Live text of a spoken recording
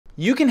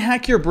You can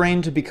hack your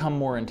brain to become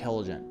more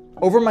intelligent.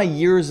 Over my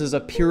years as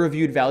a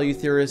peer-reviewed value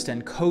theorist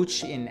and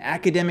coach in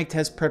academic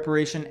test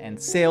preparation and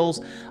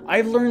sales,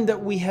 I've learned that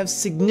we have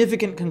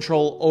significant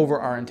control over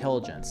our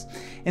intelligence.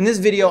 In this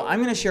video, I'm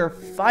going to share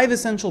 5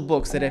 essential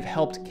books that have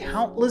helped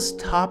countless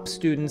top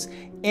students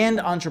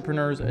and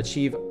entrepreneurs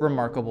achieve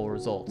remarkable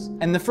results.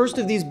 And the first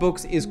of these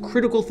books is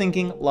Critical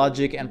Thinking,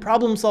 Logic, and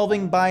Problem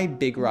Solving by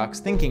Big Rock's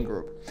Thinking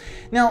Group.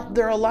 Now,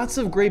 there are lots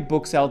of great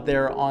books out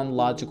there on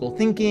logical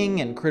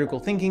thinking and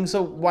critical thinking,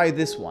 so why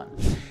this one?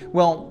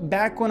 Well,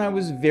 back when I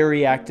was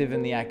very active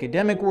in the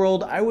academic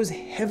world, I was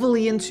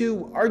heavily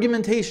into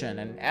argumentation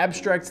and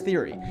abstract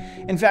theory.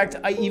 In fact,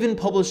 I even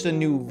published a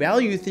new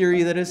value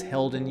theory that is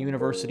held in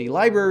university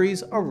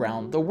libraries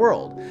around the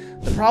world.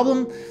 The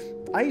problem?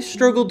 I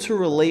struggled to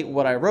relate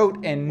what I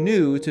wrote and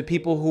knew to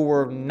people who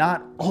were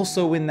not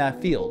also in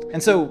that field.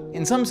 And so,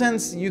 in some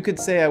sense, you could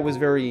say I was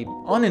very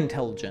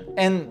unintelligent.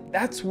 And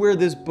that's where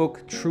this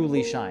book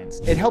truly shines.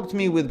 It helped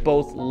me with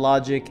both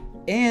logic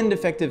and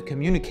effective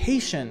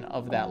communication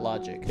of that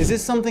logic. Is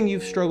this something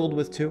you've struggled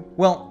with too?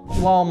 Well,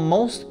 while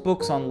most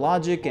books on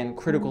logic and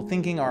critical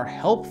thinking are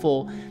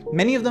helpful,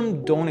 many of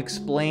them don't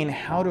explain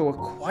how to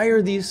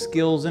acquire these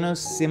skills in a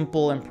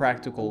simple and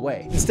practical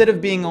way. Instead of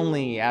being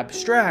only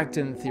abstract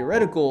and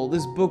theoretical,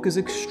 this book is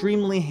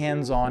extremely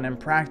hands-on and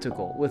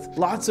practical, with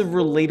lots of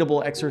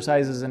relatable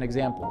exercises and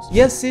examples.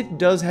 Yes, it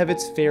does have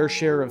its fair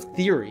share of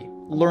theory,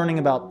 learning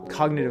about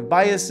cognitive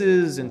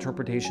biases,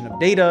 interpretation of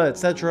data,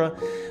 etc.,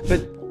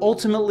 but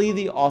ultimately,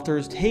 the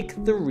authors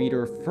take the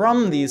reader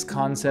from these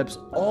concepts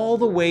all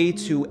the way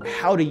to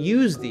how to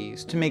use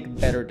these to make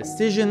better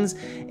decisions,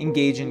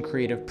 engage in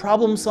creative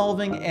problem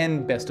solving,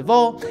 and best of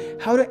all,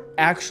 how to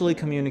actually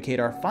communicate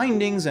our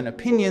findings and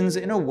opinions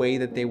in a way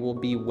that they will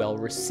be well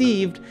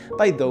received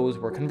by those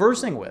we're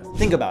conversing with.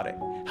 Think about it.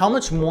 How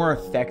much more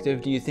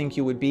effective do you think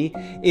you would be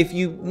if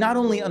you not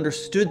only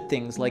understood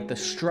things like the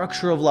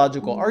structure of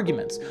logical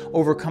arguments,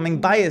 overcoming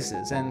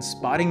biases, and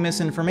spotting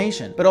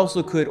misinformation, but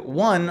also could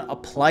 1.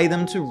 Apply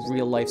them to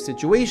real-life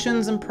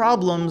situations and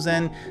problems,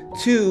 and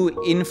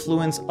 2.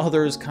 Influence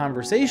others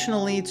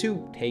conversationally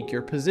to take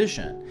your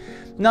position?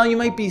 Now, you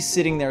might be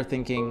sitting there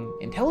thinking,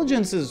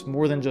 intelligence is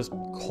more than just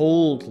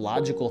cold,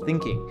 logical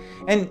thinking.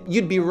 And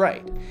you'd be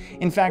right.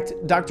 In fact,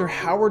 Dr.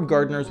 Howard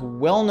Gardner's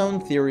well-known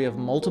theory of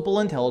multiple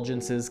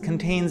intelligences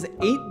contains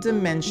 8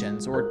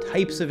 dimensions or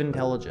types of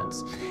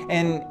intelligence.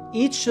 And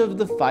each of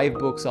the 5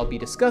 books I'll be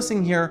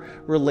discussing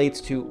here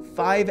relates to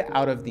 5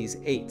 out of these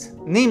 8.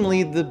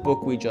 Namely, the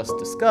book we just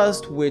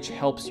discussed, which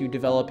helps you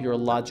develop your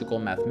logical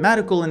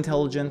mathematical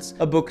intelligence,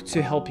 a book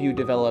to help you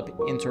develop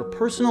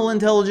interpersonal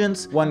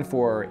intelligence, one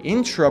for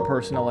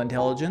intrapersonal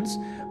intelligence,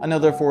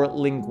 another for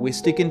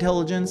linguistic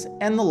intelligence,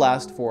 and the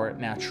last for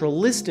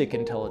naturalistic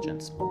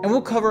intelligence. And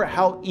we'll cover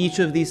how each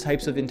of these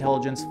types of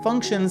intelligence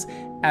functions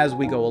as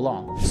we go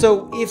along.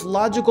 So if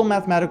logical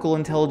mathematical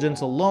intelligence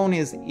alone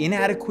is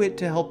inadequate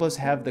to help us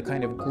have the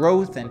kind of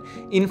growth and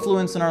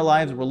influence in our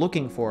lives we're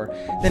looking for,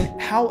 then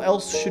how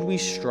else should we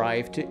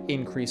strive to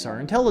increase our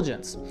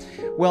intelligence?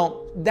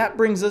 Well, that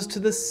brings us to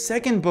the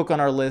second book on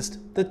our list,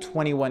 The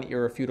 21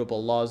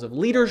 Irrefutable Laws of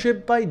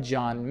Leadership by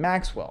John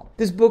Maxwell.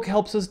 This book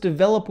helps us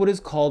develop what is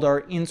called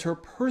our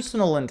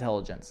interpersonal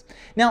intelligence.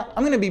 Now,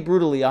 I'm going to be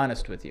brutally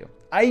honest with you.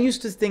 I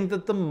used to think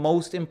that the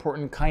most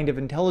important kind of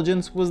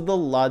intelligence was the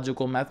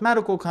logical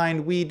mathematical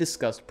kind we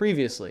discussed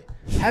previously.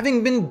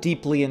 Having been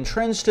deeply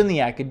entrenched in the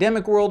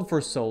academic world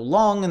for so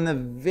long in the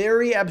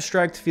very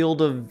abstract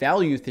field of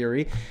value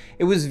theory,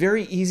 it was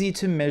very easy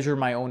to measure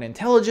my own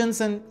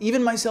intelligence and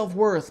even my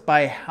self-worth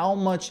by how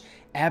much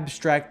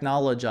abstract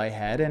knowledge I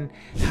had and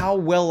how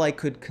well I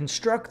could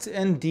construct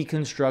and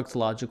deconstruct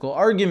logical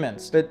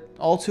arguments. But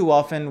all too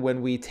often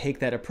when we take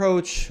that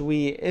approach,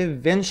 we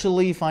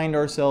eventually find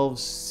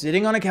ourselves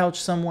sitting on a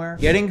couch somewhere,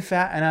 getting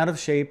fat and out of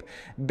shape,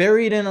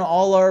 buried in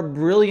all our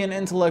brilliant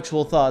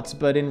intellectual thoughts,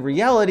 but in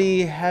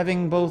reality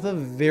having both a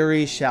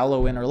very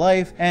shallow inner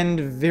life and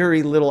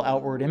very little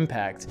outward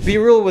impact. Be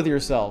real with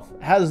yourself.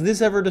 Has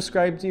this ever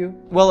described you?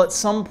 Well, at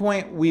some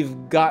point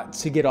we've got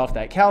to get off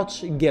that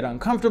couch, get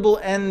uncomfortable,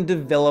 and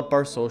develop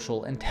our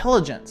social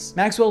intelligence.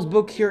 Maxwell's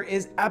book here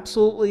is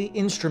absolutely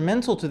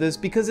instrumental to this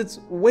because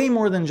it's way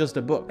more than just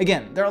a book.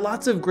 Again, there are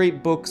lots of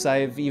great books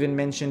I've even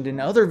mentioned in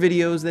other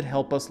videos that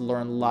help us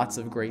learn lots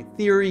of great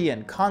theory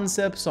and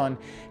concepts on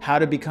how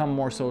to become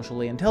more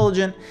socially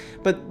intelligent,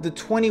 but the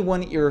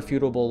 21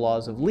 Irrefutable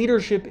Laws of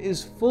Leadership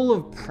is full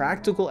of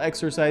practical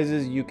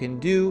exercises you can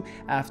do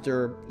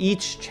after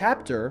each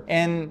chapter.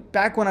 And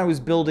back when I was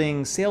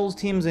building sales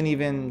teams and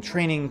even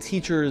training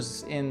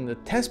teachers in the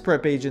test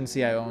prep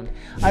agency I owned,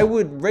 I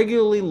would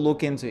regularly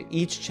look into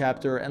each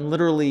chapter and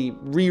literally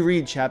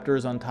reread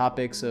chapters on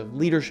topics of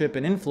leadership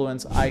and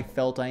influence I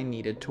felt I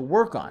needed to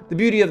work on. The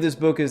beauty of this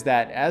book is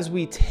that as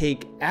we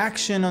take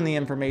action on the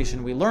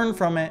information we learn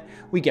from it,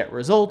 we get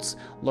results,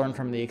 learn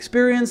from the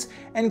experience,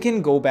 and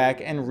can go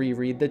back and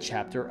reread the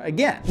chapter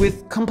again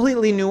with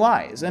completely new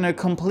eyes and a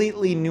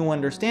completely new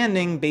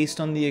understanding based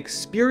on the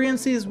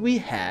experiences we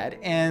had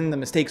and the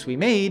mistakes we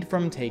made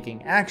from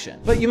taking action.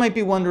 But you might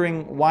be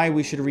wondering why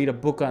we should read a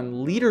book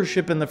on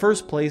leadership in the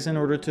first place in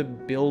order to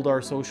build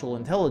our social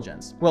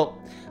intelligence.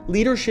 Well,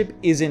 leadership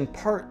is in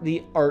part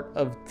the art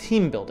of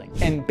team building.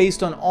 And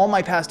based on all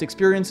my past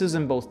experiences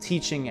in both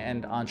teaching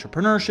and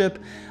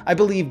entrepreneurship, I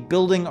believe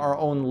building our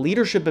own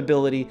leadership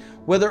ability,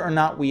 whether or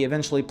not we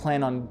eventually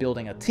plan on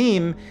building a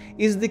team,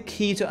 is the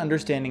key to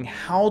understanding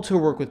how to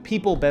work with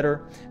people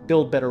better,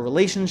 build better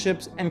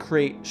relationships, and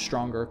create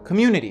stronger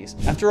communities.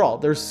 After all,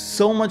 there's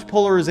so much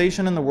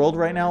polarization in the world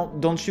right now,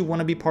 don't you want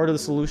to be part of the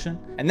solution?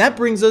 And that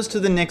brings us to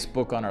the next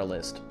book on our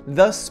list,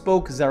 Thus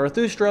Spoke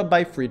Zarathustra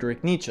by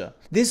Friedrich Nietzsche.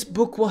 This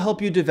book will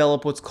help you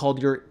develop what's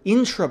called your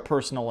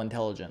intrapersonal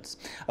intelligence,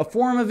 a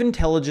form of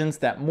intelligence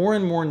that more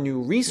and more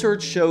new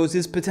research shows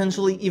is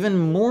potentially even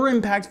more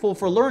impactful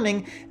for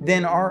learning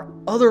than our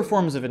other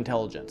forms of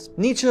intelligence.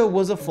 Nietzsche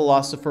was a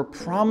philosopher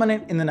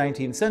prominent in the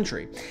 19th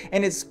century,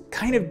 and it's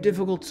kind of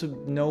difficult to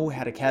know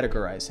how to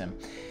categorize him.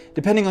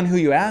 Depending on who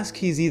you ask,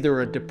 he's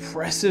either a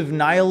depressive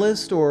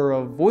nihilist or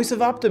a voice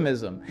of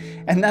optimism,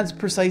 and that's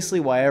precisely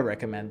why I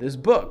recommend this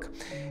book.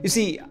 You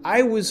see,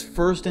 I was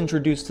first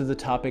introduced to the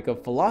topic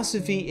of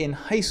philosophy in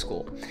high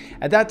school.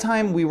 At that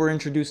time, we were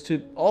introduced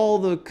to all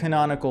the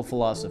canonical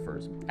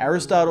philosophers: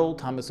 Aristotle,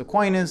 Thomas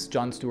Aquinas,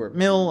 John Stuart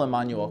Mill,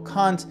 Immanuel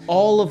Kant,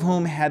 all of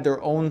whom had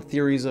their own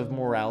theories of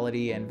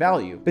morality and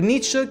value. But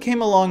Nietzsche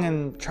came along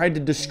and tried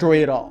to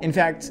destroy it all. In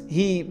fact,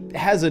 he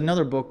has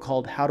another book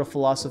called How to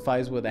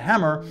Philosophize with a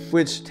Hammer,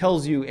 which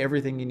tells you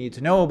everything you need to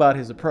know about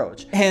his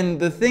approach. And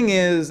the thing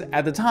is,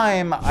 at the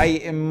time,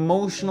 I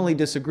emotionally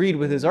disagreed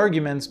with his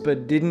arguments,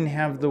 but didn't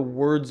have the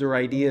words or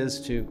ideas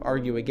to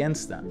argue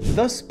against them.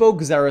 Thus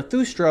Spoke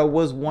Zarathustra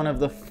was one of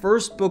the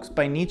first books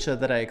by Nietzsche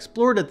that I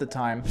explored at the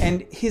time,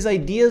 and his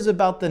ideas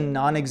about the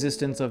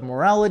non-existence of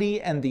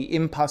morality and the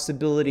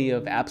impossibility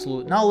of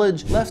absolute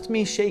knowledge left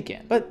me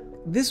shaken. But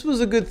this was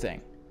a good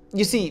thing.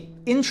 You see,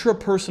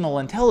 intrapersonal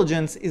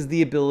intelligence is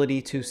the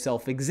ability to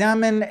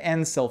self-examine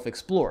and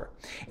self-explore.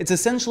 It's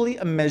essentially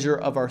a measure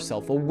of our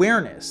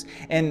self-awareness,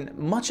 and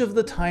much of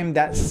the time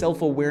that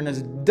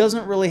self-awareness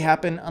doesn't really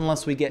happen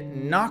unless we get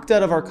knocked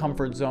out of our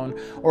comfort zone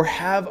or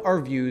have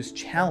our views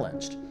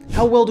challenged.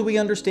 How well do we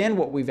understand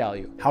what we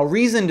value? How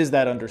reasoned is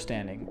that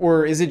understanding?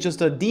 Or is it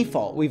just a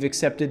default we've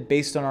accepted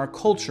based on our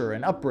culture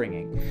and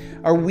upbringing?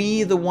 Are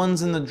we the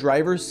ones in the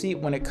driver's seat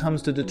when it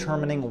comes to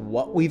determining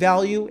what we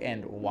value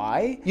and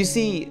why? You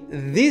see,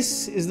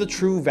 this is the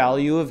true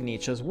value of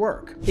Nietzsche's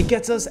work. It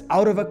gets us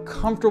out of a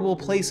comfortable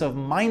place of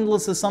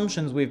mindless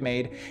assumptions we've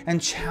made and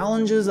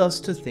challenges us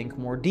to think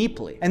more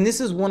deeply. And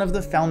this is one of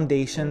the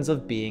foundations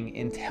of being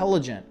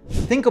intelligent.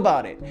 Think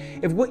about it.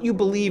 If what you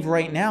believe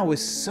right now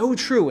is so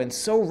true and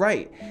so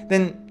right,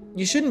 then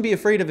you shouldn't be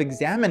afraid of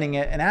examining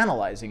it and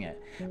analyzing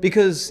it.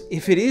 Because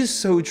if it is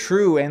so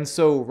true and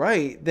so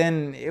right,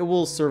 then it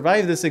will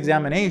survive this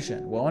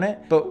examination, won't it?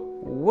 But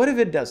what if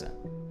it doesn't?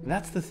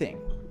 That's the thing.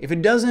 If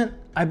it doesn't,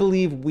 I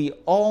believe we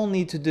all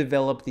need to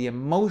develop the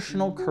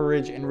emotional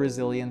courage and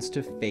resilience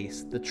to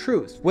face the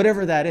truth,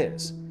 whatever that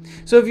is.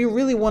 So if you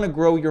really want to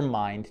grow your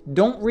mind,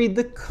 don't read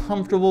the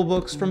comfortable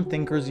books from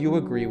thinkers you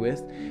agree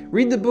with,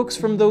 read the books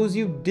from those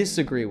you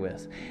disagree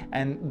with,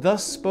 and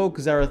Thus Spoke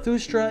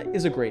Zarathustra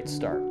is a great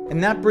start.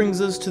 And that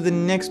brings us to the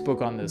next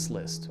book on this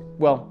list.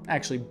 Well,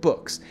 actually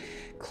books.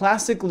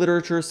 Classic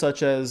literature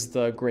such as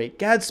The Great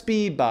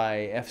Gatsby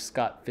by F.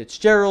 Scott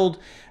Fitzgerald,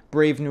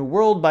 Brave New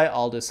World by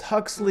Aldous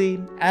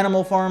Huxley,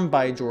 Animal Farm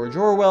by George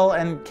Orwell,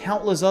 and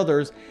countless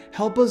others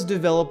help us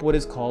develop what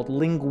is called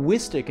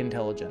linguistic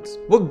intelligence.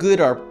 What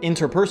good are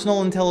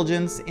interpersonal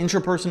intelligence,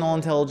 intrapersonal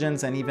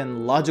intelligence, and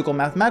even logical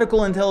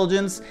mathematical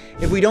intelligence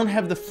if we don't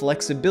have the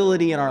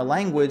flexibility in our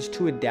language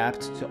to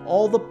adapt to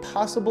all the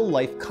possible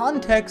life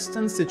contexts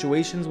and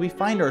situations we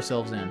find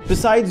ourselves in?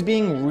 Besides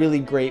being really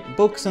great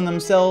books in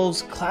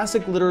themselves,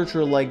 classic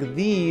literature like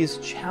these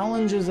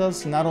challenges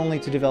us not only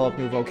to develop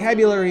new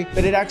vocabulary,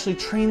 but it actually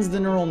trains the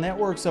neural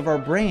networks of our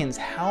brains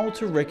how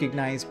to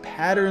recognize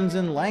patterns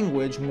in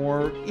language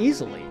more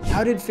easily.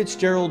 How did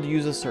Fitzgerald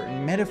use a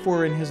certain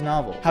metaphor in his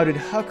novel? How did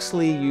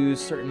Huxley use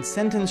certain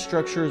sentence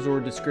structures or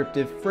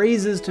descriptive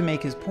phrases to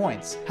make his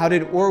points? How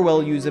did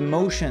Orwell use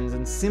emotions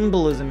and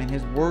symbolism in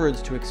his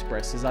words to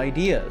express his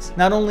ideas?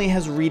 Not only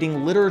has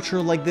reading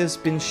literature like this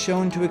been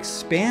shown to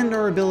expand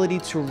our ability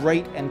to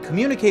write and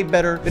communicate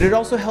better, but it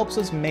also helps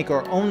us make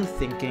our own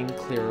thinking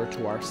clearer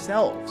to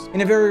ourselves.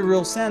 In a very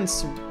real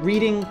sense,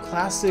 reading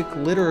classic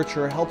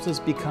literature helps us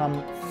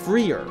become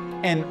freer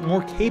and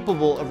more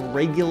capable of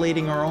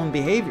regulating our own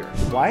behavior.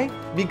 Why?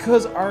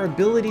 Because our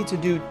ability to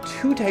do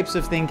two types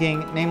of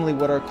thinking, namely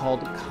what are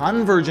called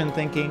convergent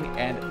thinking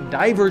and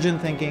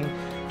divergent thinking,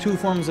 Two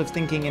forms of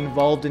thinking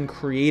involved in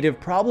creative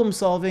problem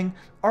solving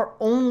are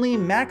only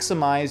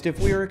maximized if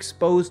we are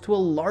exposed to a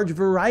large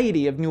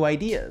variety of new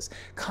ideas,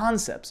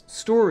 concepts,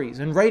 stories,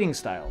 and writing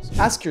styles.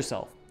 Ask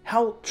yourself,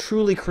 how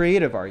truly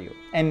creative are you?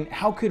 And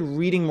how could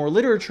reading more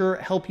literature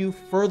help you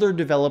further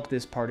develop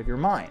this part of your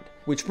mind?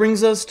 Which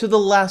brings us to the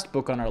last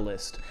book on our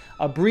list,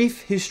 A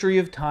Brief History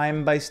of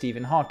Time by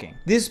Stephen Hawking.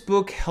 This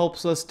book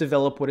helps us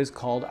develop what is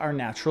called our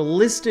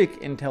naturalistic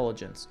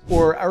intelligence,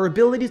 or our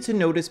ability to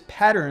notice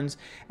patterns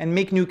and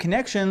make new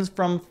connections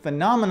from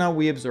phenomena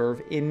we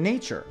observe in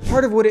nature.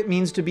 Part of what it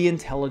means to be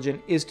intelligent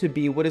is to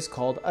be what is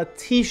called a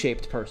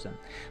T-shaped person,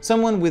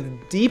 someone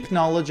with deep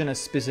knowledge in a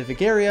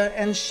specific area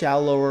and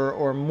shallower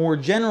or more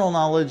general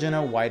knowledge in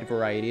a wide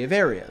variety of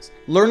areas.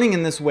 Learning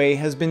in this way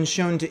has been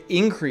shown to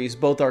increase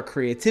both our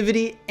creativity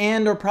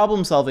and our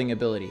problem-solving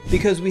ability,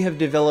 because we have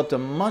developed a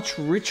much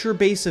richer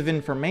base of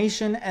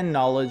information and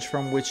knowledge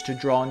from which to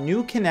draw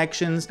new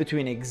connections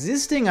between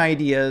existing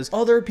ideas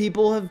other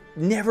people have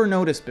never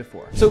noticed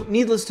before. So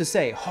needless to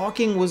say,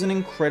 Hawking was an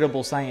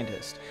incredible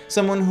scientist,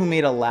 someone who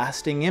made a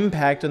lasting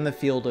impact on the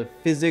field of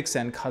physics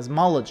and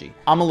cosmology.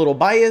 I'm a little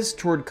biased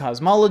toward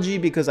cosmology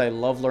because I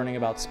love learning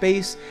about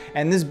space,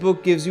 and this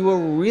book gives you a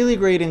really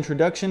great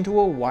introduction to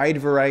a wide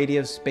variety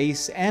of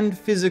space and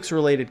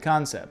physics-related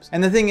concepts.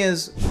 And the thing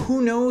is,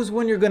 who knows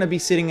when you're going to be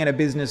sitting in a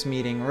business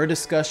meeting or a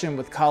discussion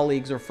with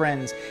colleagues or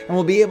friends and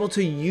will be able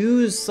to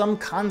use some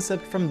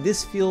concept from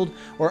this field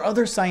or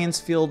other science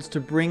fields to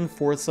bring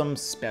forth some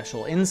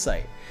special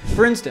insight.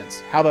 For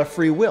instance, how about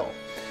free will?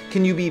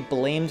 Can you be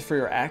blamed for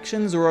your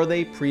actions, or are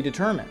they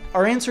predetermined?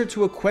 Our answer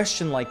to a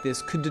question like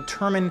this could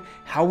determine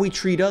how we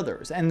treat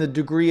others and the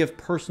degree of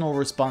personal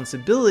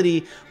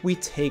responsibility we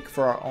take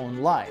for our own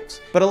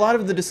lives. But a lot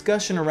of the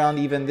discussion around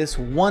even this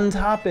one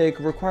topic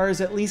requires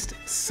at least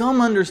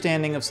some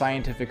understanding of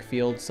scientific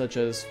fields such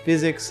as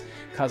physics,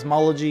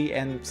 cosmology,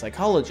 and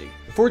psychology.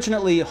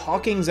 Fortunately,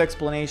 Hawking's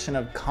explanation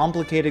of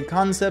complicated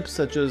concepts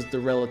such as the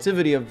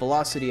relativity of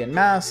velocity and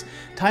mass,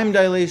 time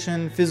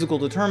dilation, physical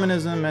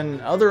determinism,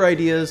 and other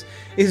ideas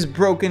is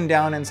broken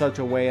down in such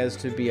a way as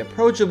to be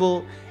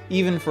approachable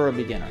even for a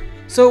beginner.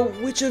 So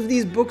which of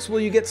these books will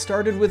you get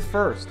started with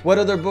first? What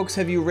other books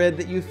have you read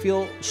that you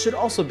feel should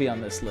also be on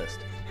this list?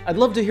 I'd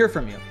love to hear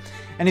from you.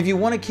 And if you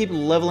want to keep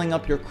leveling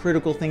up your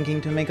critical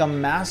thinking to make a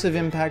massive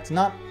impact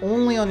not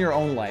only on your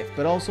own life,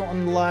 but also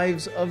on the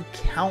lives of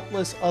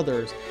countless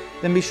others,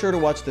 then be sure to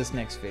watch this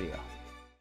next video.